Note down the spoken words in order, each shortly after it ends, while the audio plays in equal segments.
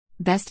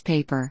Best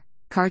paper,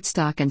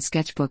 cardstock and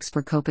sketchbooks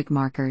for Copic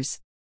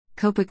markers.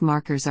 Copic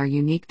markers are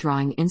unique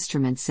drawing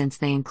instruments since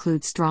they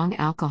include strong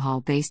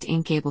alcohol-based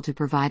ink able to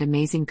provide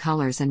amazing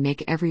colors and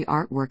make every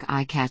artwork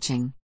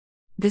eye-catching.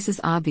 This is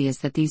obvious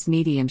that these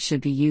mediums should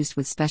be used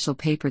with special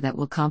paper that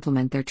will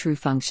complement their true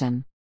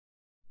function.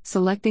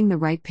 Selecting the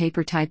right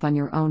paper type on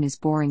your own is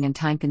boring and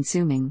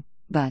time-consuming,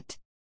 but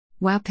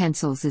Wow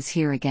Pencils is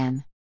here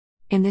again.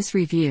 In this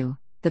review,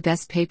 the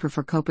best paper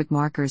for Copic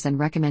markers and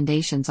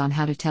recommendations on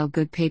how to tell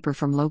good paper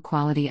from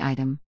low-quality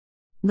item.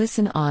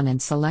 Listen on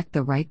and select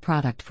the right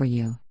product for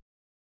you.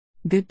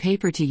 Good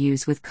paper to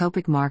use with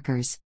Copic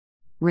markers.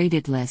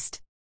 Rated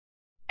list.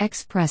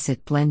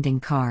 Expressit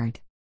blending card.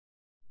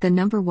 The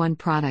number one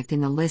product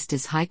in the list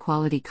is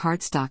high-quality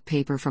cardstock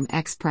paper from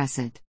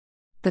Expressit.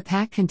 The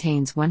pack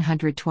contains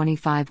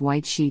 125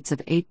 white sheets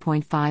of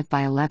 8.5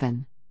 by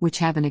 11, which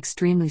have an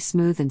extremely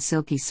smooth and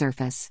silky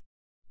surface.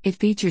 It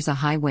features a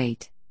high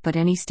weight, but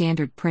any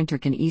standard printer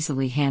can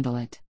easily handle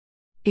it.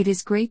 It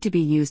is great to be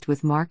used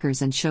with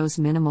markers and shows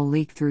minimal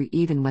leak-through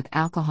even with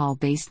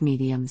alcohol-based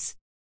mediums.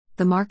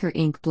 The marker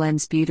ink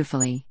blends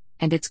beautifully,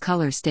 and its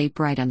colors stay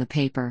bright on the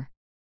paper.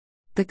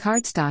 The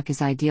cardstock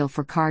is ideal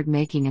for card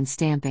making and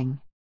stamping.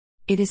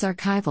 It is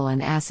archival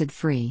and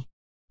acid-free.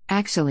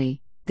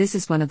 Actually, this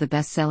is one of the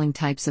best-selling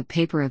types of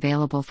paper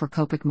available for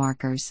Copic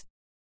markers.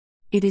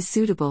 It is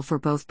suitable for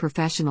both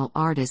professional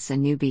artists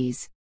and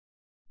newbies.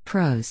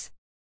 Pros.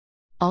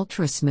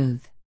 Ultra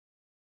smooth.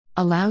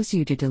 Allows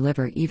you to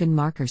deliver even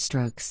marker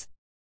strokes.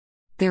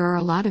 There are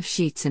a lot of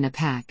sheets in a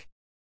pack.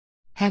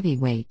 Heavy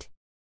weight.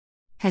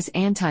 Has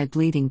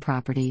anti-bleeding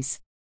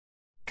properties.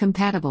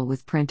 Compatible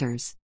with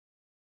printers.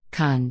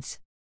 Cons.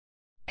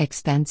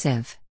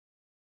 Expensive.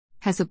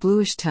 Has a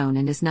bluish tone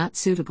and is not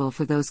suitable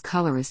for those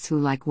colorists who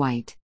like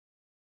white.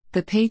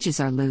 The pages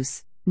are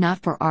loose, not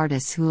for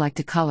artists who like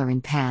to color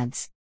in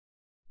pads.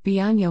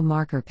 Bianyo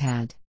marker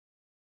pad.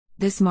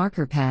 This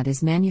marker pad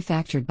is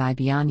manufactured by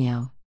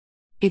Bianyo.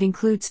 It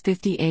includes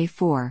 50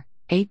 A4,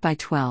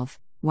 8x12,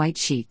 white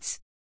sheets.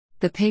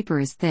 The paper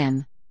is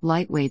thin,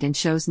 lightweight and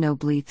shows no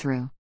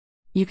bleed-through.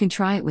 You can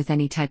try it with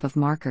any type of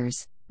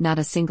markers, not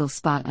a single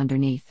spot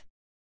underneath.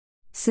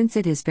 Since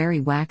it is very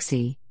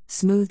waxy,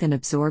 smooth and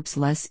absorbs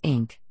less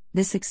ink,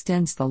 this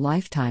extends the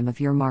lifetime of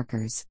your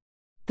markers.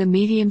 The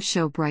mediums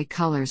show bright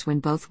colors when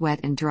both wet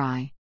and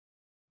dry.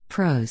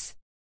 Pros.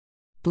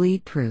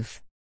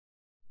 Bleed-proof.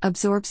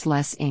 Absorbs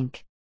less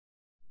ink.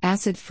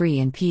 Acid-free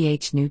and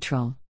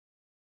pH-neutral.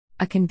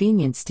 A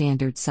convenient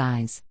standard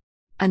size.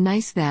 A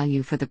nice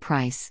value for the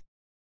price.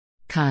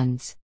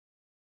 Cons.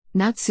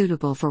 Not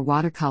suitable for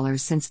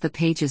watercolors since the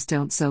pages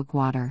don't soak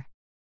water.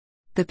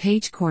 The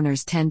page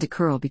corners tend to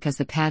curl because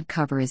the pad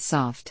cover is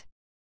soft.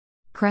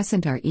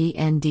 Crescent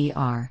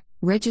RENDR,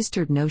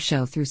 registered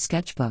no-show through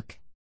Sketchbook.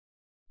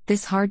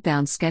 This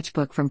hardbound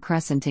sketchbook from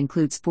Crescent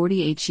includes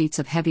 48 sheets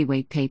of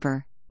heavyweight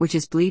paper, which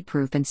is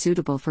bleed-proof and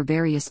suitable for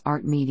various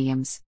art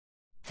mediums.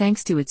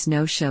 Thanks to its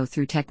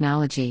no-show-through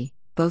technology,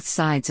 both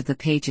sides of the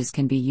pages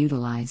can be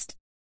utilized.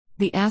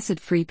 The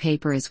acid-free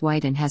paper is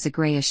white and has a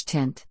grayish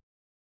tint.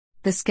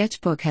 The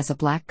sketchbook has a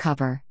black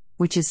cover,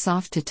 which is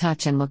soft to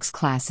touch and looks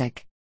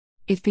classic.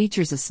 It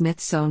features a Smith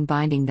sewn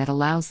binding that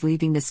allows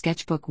leaving the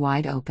sketchbook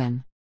wide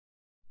open.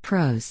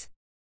 Pros.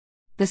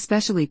 The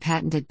specially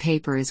patented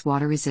paper is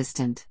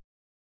water-resistant.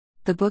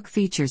 The book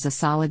features a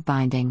solid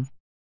binding.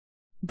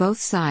 Both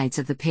sides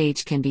of the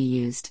page can be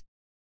used.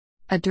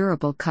 A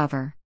durable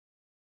cover.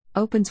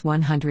 Opens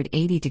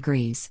 180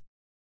 degrees.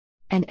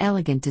 An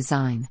elegant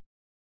design.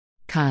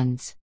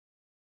 Cons.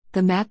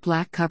 The matte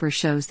black cover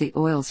shows the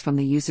oils from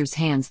the user's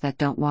hands that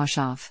don't wash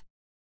off.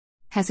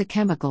 Has a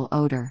chemical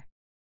odor.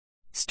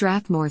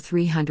 Strathmore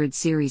 300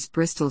 Series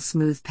Bristol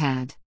Smooth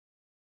Pad.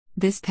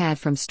 This pad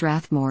from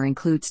Strathmore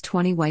includes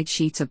 20 white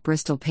sheets of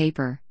Bristol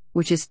paper,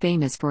 which is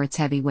famous for its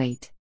heavy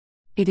weight.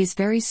 It is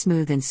very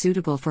smooth and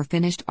suitable for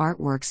finished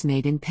artworks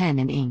made in pen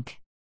and ink.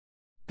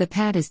 The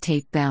pad is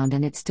tape-bound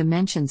and its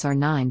dimensions are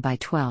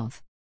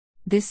 9x12.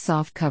 This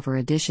softcover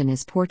edition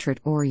is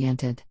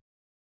portrait-oriented.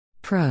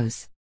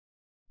 Pros.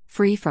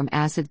 Free from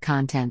acid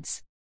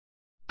contents.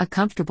 A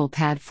comfortable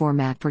pad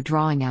format for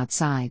drawing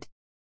outside.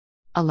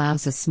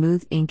 Allows a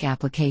smooth ink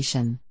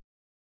application.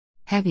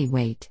 Heavy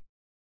weight.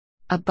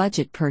 A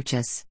budget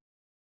purchase.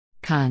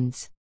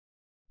 Cons.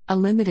 A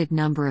limited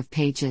number of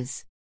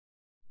pages.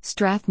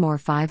 Strathmore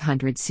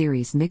 500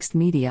 Series Mixed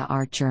Media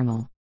Art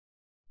Journal.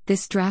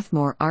 This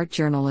Strathmore art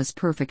journal is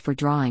perfect for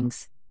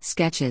drawings,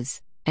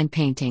 sketches, and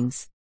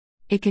paintings.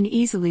 It can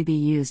easily be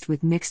used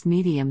with mixed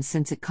mediums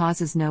since it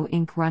causes no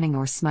ink running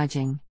or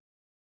smudging.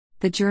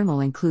 The journal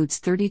includes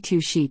 32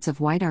 sheets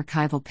of white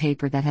archival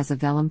paper that has a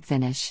vellum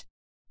finish.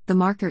 The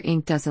marker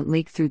ink doesn't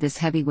leak through this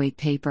heavyweight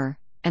paper,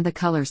 and the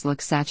colors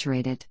look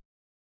saturated.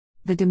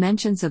 The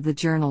dimensions of the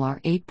journal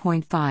are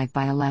 8.5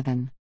 by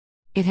 11.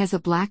 It has a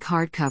black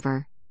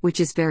hardcover, which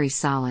is very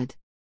solid.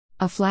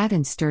 A flat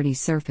and sturdy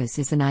surface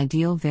is an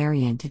ideal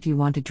variant if you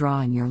want to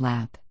draw in your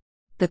lap.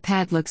 The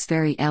pad looks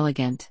very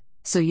elegant,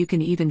 so you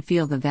can even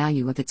feel the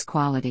value of its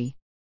quality.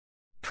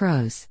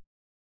 Pros.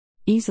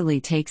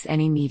 Easily takes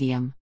any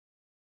medium.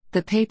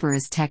 The paper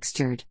is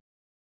textured.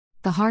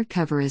 The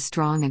hardcover is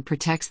strong and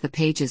protects the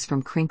pages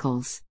from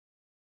crinkles.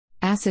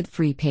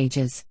 Acid-free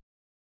pages.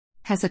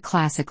 Has a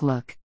classic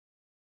look.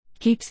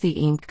 Keeps the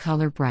ink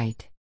color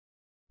bright.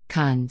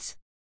 Cons.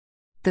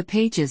 The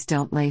pages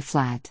don't lay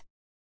flat.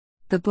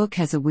 The book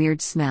has a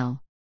weird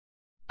smell.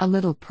 A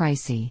little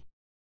pricey.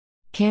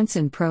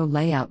 Canson Pro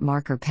Layout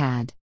Marker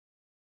Pad.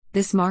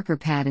 This marker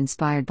pad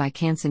inspired by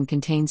Canson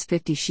contains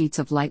 50 sheets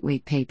of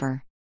lightweight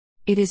paper.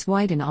 It is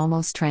white and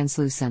almost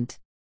translucent.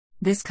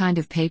 This kind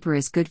of paper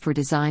is good for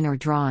design or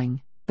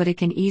drawing, but it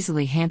can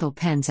easily handle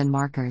pens and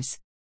markers.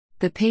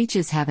 The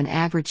pages have an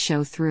average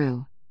show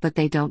through, but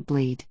they don't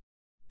bleed.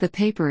 The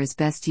paper is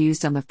best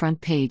used on the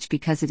front page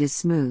because it is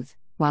smooth,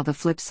 while the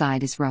flip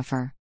side is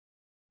rougher.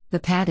 The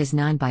pad is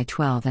 9 by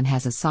 12 and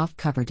has a soft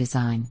cover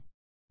design.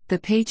 The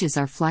pages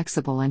are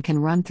flexible and can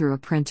run through a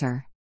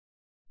printer.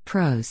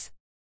 Pros.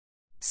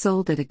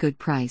 Sold at a good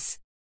price.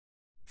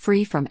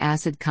 Free from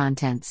acid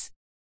contents.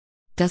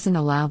 Doesn't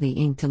allow the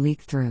ink to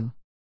leak through.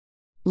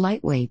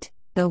 Lightweight,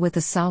 though with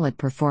a solid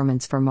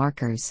performance for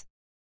markers.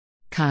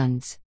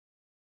 Cons.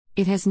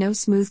 It has no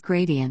smooth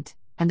gradient,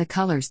 and the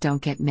colors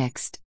don't get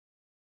mixed.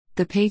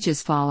 The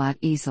pages fall out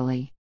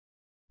easily.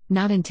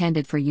 Not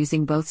intended for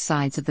using both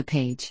sides of the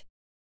page.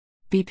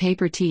 B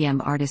Paper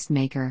TM Artist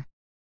Maker.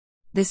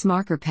 This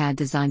marker pad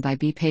designed by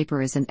B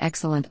Paper is an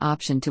excellent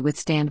option to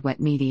withstand wet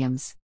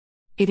mediums.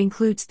 It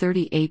includes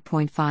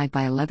 38.5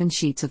 by 11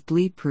 sheets of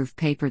bleed-proof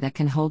paper that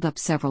can hold up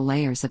several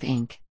layers of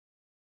ink.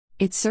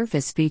 Its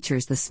surface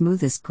features the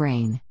smoothest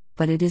grain,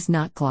 but it is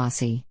not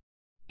glossy.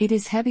 It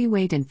is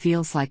heavyweight and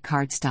feels like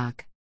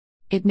cardstock.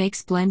 It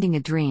makes blending a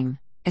dream,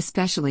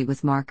 especially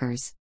with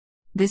markers.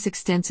 This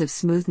extensive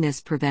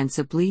smoothness prevents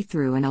a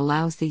bleed-through and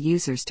allows the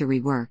users to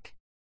rework.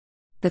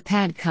 The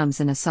pad comes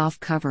in a soft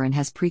cover and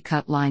has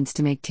pre-cut lines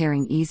to make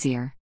tearing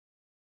easier.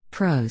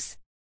 Pros.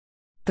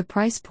 The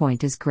price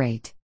point is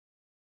great.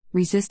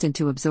 Resistant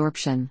to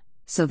absorption,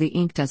 so the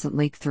ink doesn't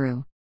leak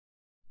through.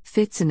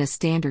 Fits in a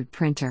standard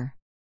printer.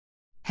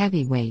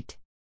 Heavyweight.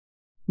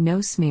 No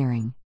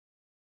smearing.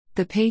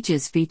 The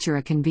pages feature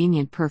a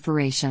convenient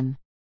perforation.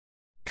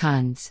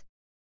 Cons.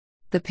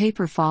 The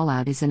paper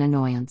fallout is an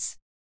annoyance.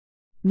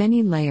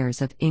 Many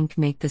layers of ink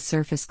make the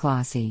surface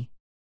glossy.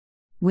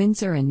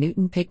 Winsor &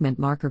 Newton Pigment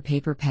Marker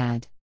Paper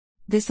Pad.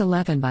 This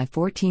 11 by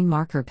 14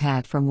 marker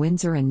pad from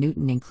Winsor &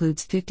 Newton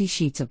includes 50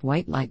 sheets of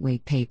white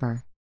lightweight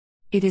paper.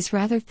 It is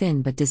rather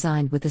thin but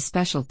designed with a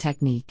special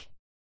technique.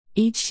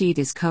 Each sheet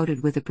is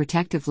coated with a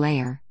protective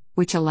layer,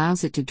 which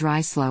allows it to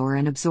dry slower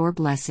and absorb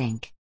less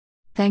ink.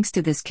 Thanks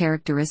to this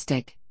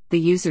characteristic, the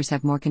users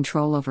have more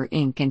control over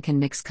ink and can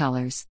mix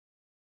colors.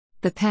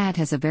 The pad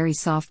has a very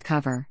soft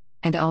cover,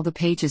 and all the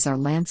pages are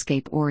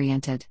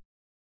landscape-oriented.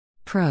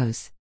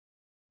 Pros.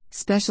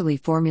 Specially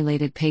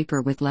formulated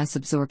paper with less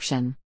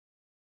absorption.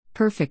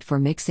 Perfect for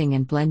mixing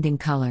and blending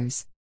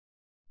colors.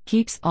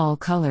 Keeps all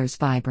colors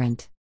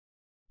vibrant.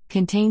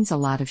 Contains a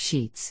lot of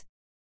sheets.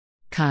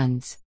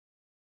 Cons.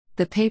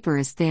 The paper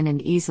is thin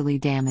and easily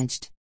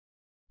damaged.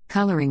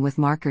 Coloring with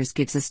markers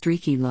gives a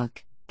streaky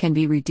look, can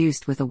be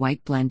reduced with a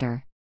white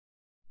blender.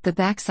 The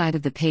backside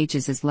of the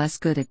pages is less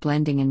good at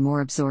blending and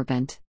more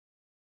absorbent.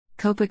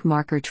 Copic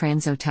Marker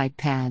Transo-Type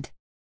Pad.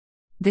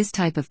 This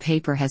type of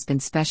paper has been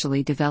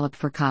specially developed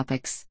for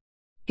Copics.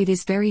 It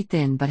is very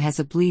thin but has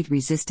a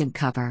bleed-resistant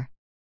cover.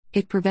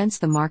 It prevents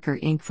the marker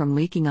ink from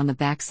leaking on the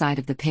backside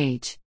of the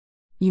page.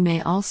 You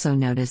may also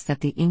notice that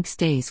the ink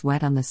stays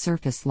wet on the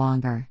surface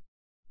longer.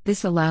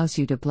 This allows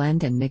you to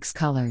blend and mix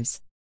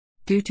colors.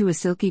 Due to a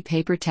silky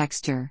paper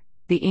texture,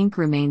 the ink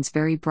remains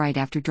very bright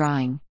after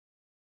drying.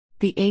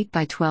 The 8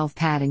 by 12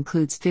 pad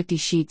includes 50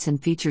 sheets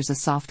and features a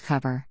soft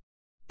cover.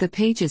 The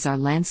pages are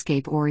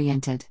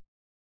landscape-oriented.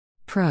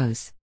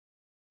 Pros.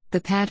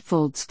 The pad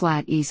folds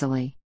flat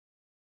easily.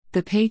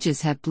 The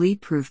pages have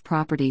bleed-proof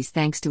properties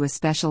thanks to a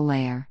special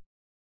layer.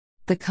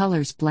 The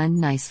colors blend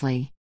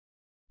nicely.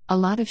 A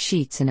lot of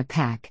sheets in a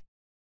pack.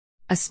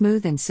 A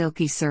smooth and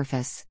silky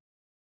surface.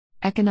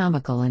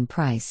 Economical in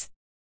price.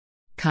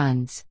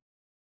 Cons.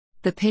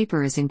 The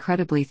paper is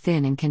incredibly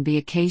thin and can be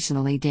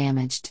occasionally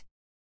damaged.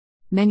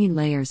 Many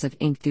layers of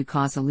ink do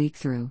cause a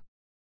leak-through.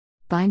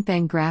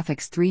 Bindbang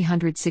Graphics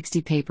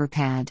 360 Paper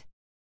Pad.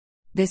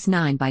 This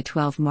 9 by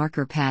 12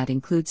 marker pad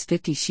includes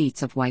 50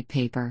 sheets of white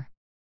paper.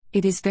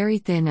 It is very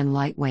thin and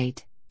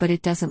lightweight, but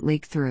it doesn't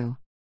leak through.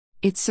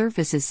 Its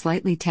surface is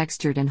slightly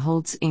textured and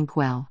holds ink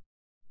well.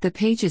 The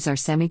pages are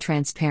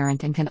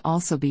semi-transparent and can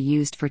also be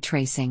used for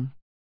tracing.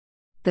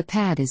 The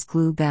pad is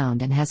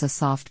glue-bound and has a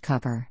soft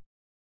cover.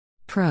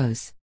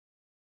 Pros.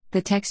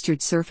 The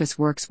textured surface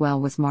works well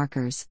with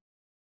markers.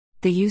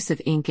 The use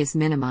of ink is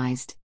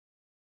minimized.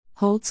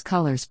 Holds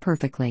colors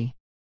perfectly.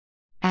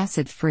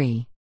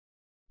 Acid-free.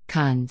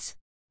 Cons.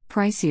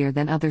 Pricier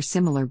than other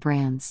similar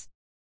brands.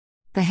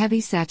 The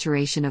heavy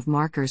saturation of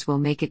markers will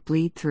make it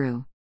bleed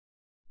through.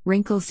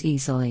 Wrinkles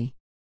easily.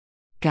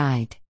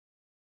 Guide.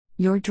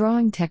 Your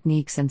drawing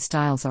techniques and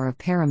styles are of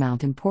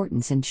paramount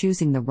importance in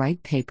choosing the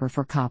right paper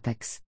for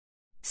Copics.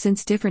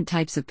 Since different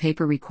types of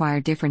paper require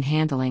different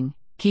handling,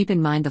 Keep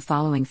in mind the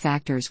following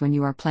factors when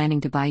you are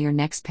planning to buy your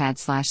next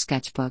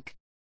pad/sketchbook.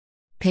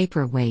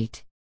 Paper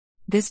weight.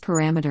 This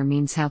parameter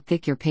means how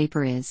thick your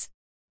paper is.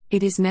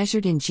 It is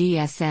measured in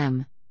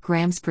GSM,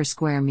 grams per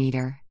square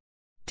meter.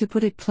 To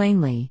put it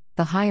plainly,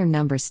 the higher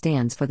number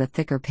stands for the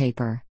thicker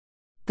paper.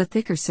 The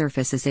thicker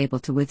surface is able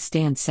to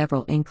withstand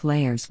several ink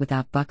layers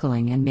without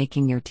buckling and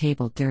making your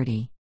table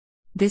dirty.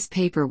 This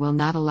paper will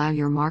not allow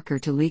your marker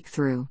to leak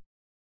through.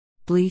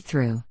 Bleed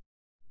through.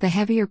 The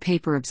heavier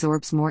paper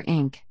absorbs more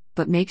ink,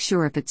 but make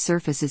sure its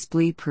surface is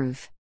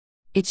bleed-proof.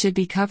 It should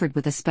be covered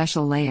with a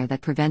special layer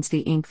that prevents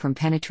the ink from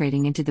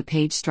penetrating into the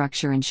page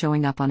structure and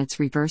showing up on its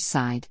reverse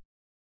side.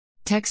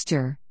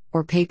 Texture,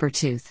 or paper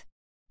tooth.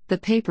 The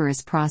paper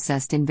is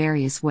processed in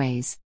various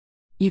ways.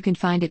 You can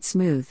find it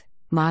smooth,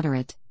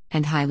 moderate,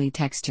 and highly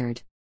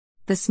textured.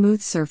 The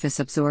smooth surface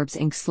absorbs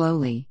ink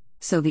slowly,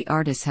 so the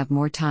artists have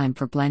more time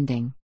for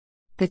blending.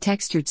 The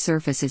textured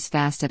surface is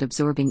fast at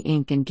absorbing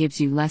ink and gives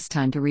you less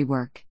time to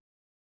rework.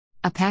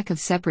 A pack of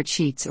separate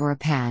sheets or a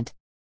pad.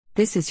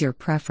 This is your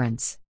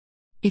preference.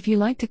 If you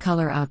like to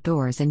color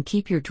outdoors and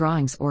keep your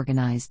drawings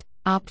organized,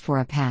 opt for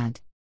a pad.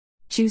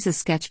 Choose a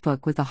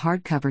sketchbook with a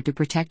hardcover to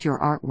protect your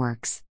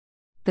artworks.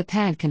 The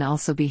pad can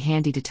also be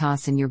handy to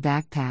toss in your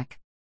backpack.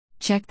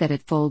 Check that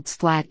it folds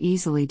flat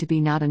easily to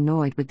be not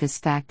annoyed with this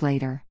fact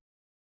later.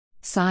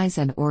 Size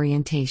and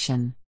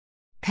orientation.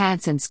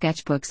 Pads and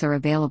sketchbooks are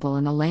available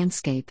in a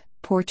landscape,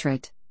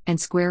 portrait, and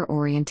square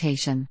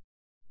orientation.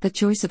 The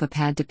choice of a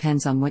pad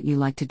depends on what you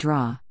like to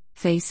draw: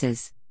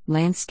 faces,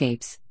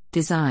 landscapes,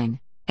 design,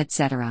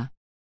 etc.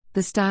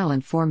 The style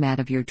and format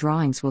of your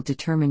drawings will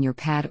determine your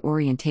pad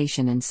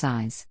orientation and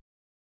size.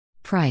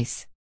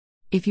 Price.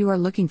 If you are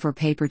looking for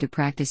paper to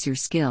practice your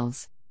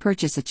skills,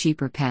 purchase a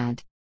cheaper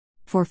pad.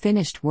 For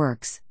finished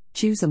works,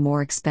 choose a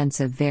more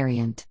expensive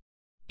variant.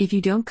 If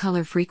you don't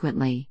color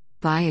frequently,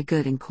 buy a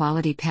good and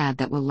quality pad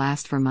that will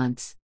last for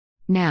months.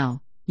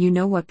 Now, you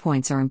know what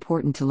points are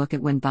important to look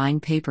at when buying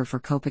paper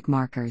for Copic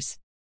markers.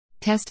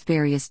 Test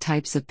various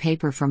types of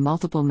paper from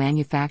multiple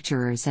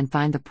manufacturers and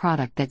find the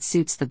product that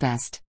suits the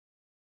best.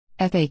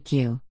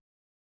 FAQ.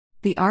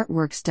 The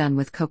artworks done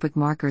with Copic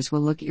markers will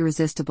look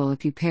irresistible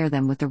if you pair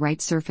them with the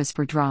right surface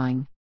for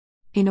drawing.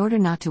 In order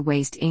not to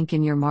waste ink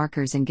in your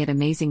markers and get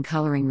amazing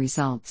coloring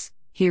results,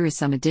 here is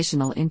some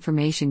additional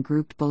information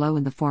grouped below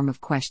in the form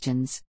of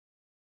questions.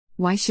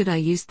 Why should I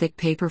use thick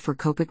paper for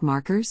Copic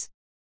markers?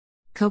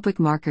 Copic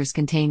markers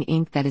contain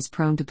ink that is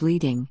prone to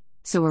bleeding,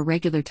 so a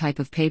regular type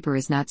of paper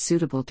is not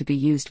suitable to be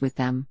used with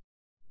them.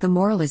 The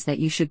moral is that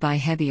you should buy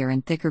heavier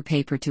and thicker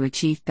paper to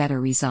achieve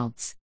better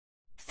results.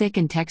 Thick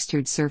and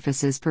textured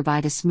surfaces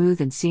provide a smooth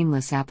and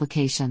seamless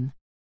application.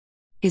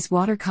 Is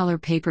watercolor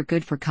paper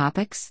good for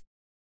Copics?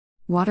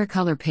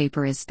 Watercolor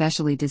paper is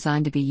specially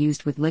designed to be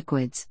used with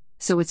liquids,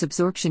 so its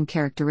absorption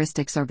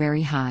characteristics are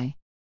very high.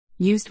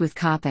 Used with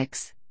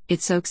Copics,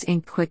 it soaks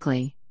ink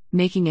quickly,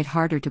 making it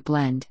harder to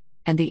blend,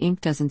 and the ink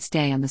doesn't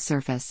stay on the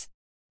surface.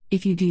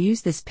 If you do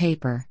use this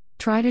paper,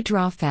 try to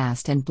draw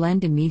fast and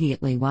blend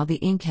immediately while the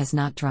ink has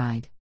not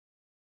dried.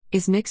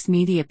 Is mixed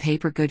media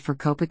paper good for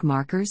Copic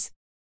markers?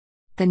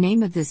 The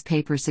name of this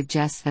paper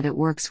suggests that it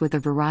works with a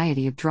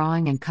variety of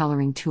drawing and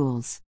coloring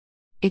tools.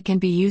 It can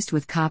be used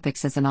with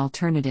Copics as an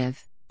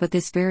alternative, but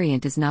this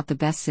variant is not the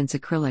best since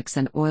acrylics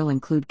and oil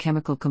include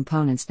chemical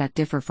components that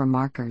differ from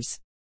markers.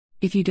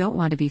 If you don't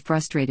want to be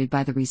frustrated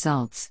by the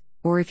results,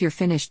 or if your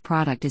finished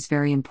product is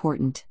very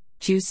important,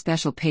 choose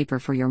special paper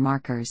for your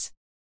markers.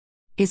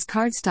 Is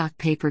cardstock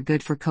paper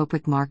good for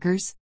Copic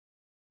markers?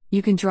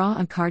 You can draw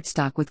on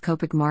cardstock with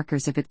Copic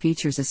markers if it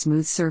features a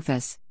smooth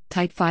surface,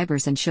 tight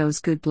fibers and shows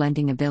good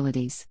blending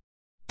abilities.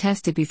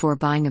 Test it before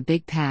buying a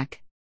big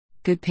pack.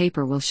 Good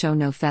paper will show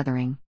no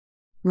feathering.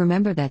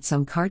 Remember that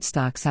some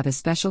cardstocks have a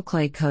special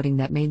clay coating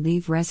that may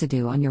leave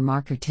residue on your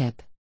marker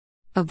tip.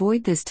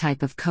 Avoid this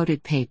type of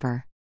coated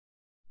paper.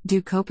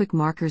 Do Copic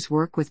markers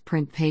work with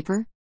print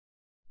paper?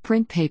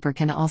 Print paper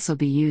can also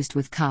be used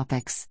with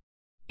Copics.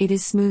 It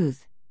is smooth,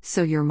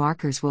 so your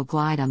markers will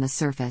glide on the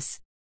surface.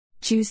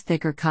 Choose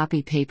thicker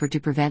copy paper to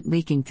prevent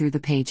leaking through the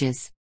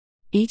pages.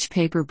 Each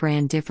paper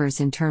brand differs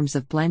in terms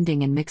of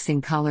blending and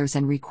mixing colors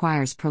and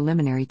requires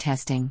preliminary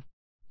testing.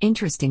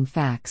 Interesting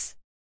facts.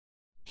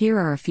 Here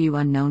are a few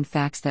unknown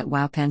facts that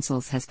Wow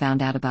Pencils has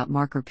found out about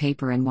marker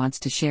paper and wants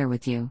to share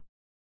with you.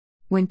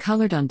 When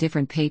colored on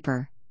different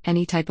paper,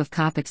 any type of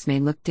Copics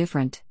may look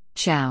different: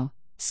 Chow,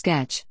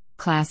 Sketch,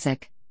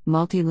 Classic,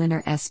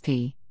 Multilinear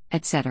SP,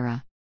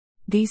 etc.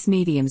 These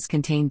mediums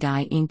contain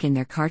dye ink in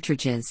their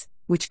cartridges,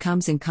 which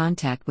comes in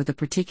contact with a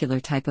particular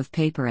type of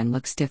paper and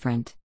looks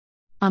different.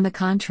 On the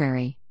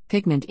contrary,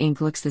 pigment ink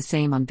looks the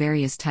same on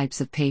various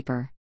types of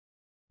paper.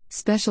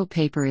 Special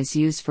paper is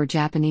used for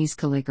Japanese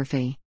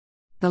calligraphy.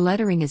 The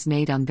lettering is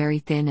made on very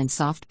thin and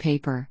soft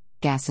paper,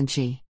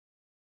 gasanshi.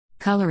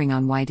 Coloring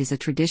on white is a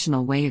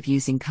traditional way of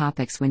using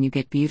Copics when you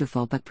get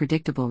beautiful but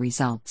predictable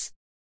results.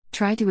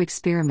 Try to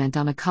experiment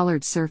on a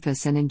colored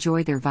surface and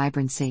enjoy their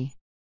vibrancy.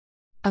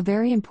 A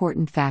very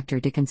important factor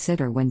to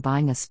consider when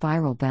buying a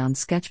spiral-bound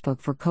sketchbook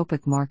for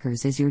Copic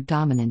markers is your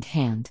dominant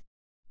hand.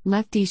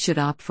 Lefties should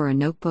opt for a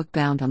notebook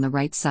bound on the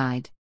right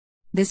side.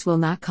 This will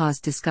not cause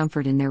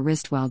discomfort in their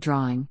wrist while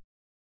drawing.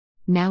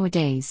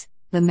 Nowadays,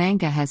 the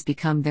manga has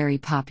become very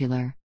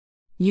popular.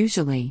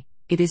 Usually,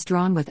 it is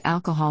drawn with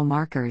alcohol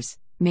markers,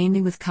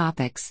 mainly with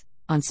Copics,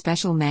 on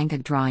special manga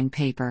drawing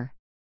paper.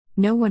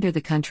 No wonder the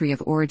country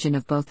of origin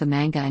of both the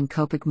manga and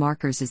Copic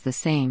markers is the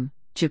same,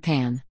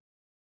 Japan.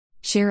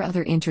 Share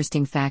other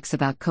interesting facts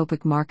about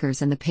Copic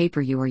markers and the paper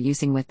you are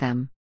using with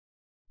them.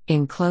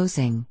 In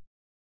closing,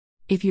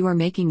 if you are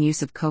making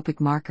use of Copic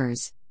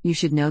markers, you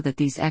should know that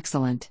these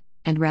excellent,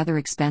 and rather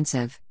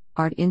expensive,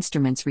 art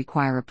instruments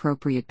require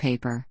appropriate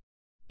paper.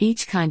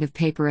 Each kind of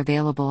paper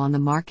available on the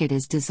market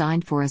is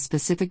designed for a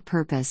specific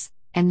purpose,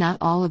 and not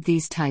all of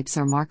these types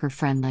are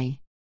marker-friendly.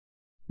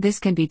 This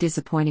can be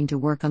disappointing to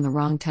work on the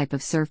wrong type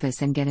of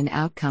surface and get an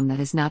outcome that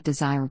is not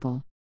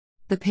desirable.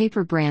 The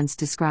paper brands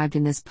described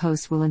in this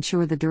post will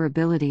ensure the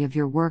durability of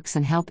your works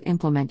and help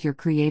implement your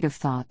creative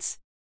thoughts.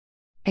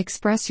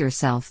 Express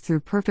yourself through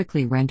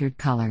perfectly rendered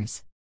colors.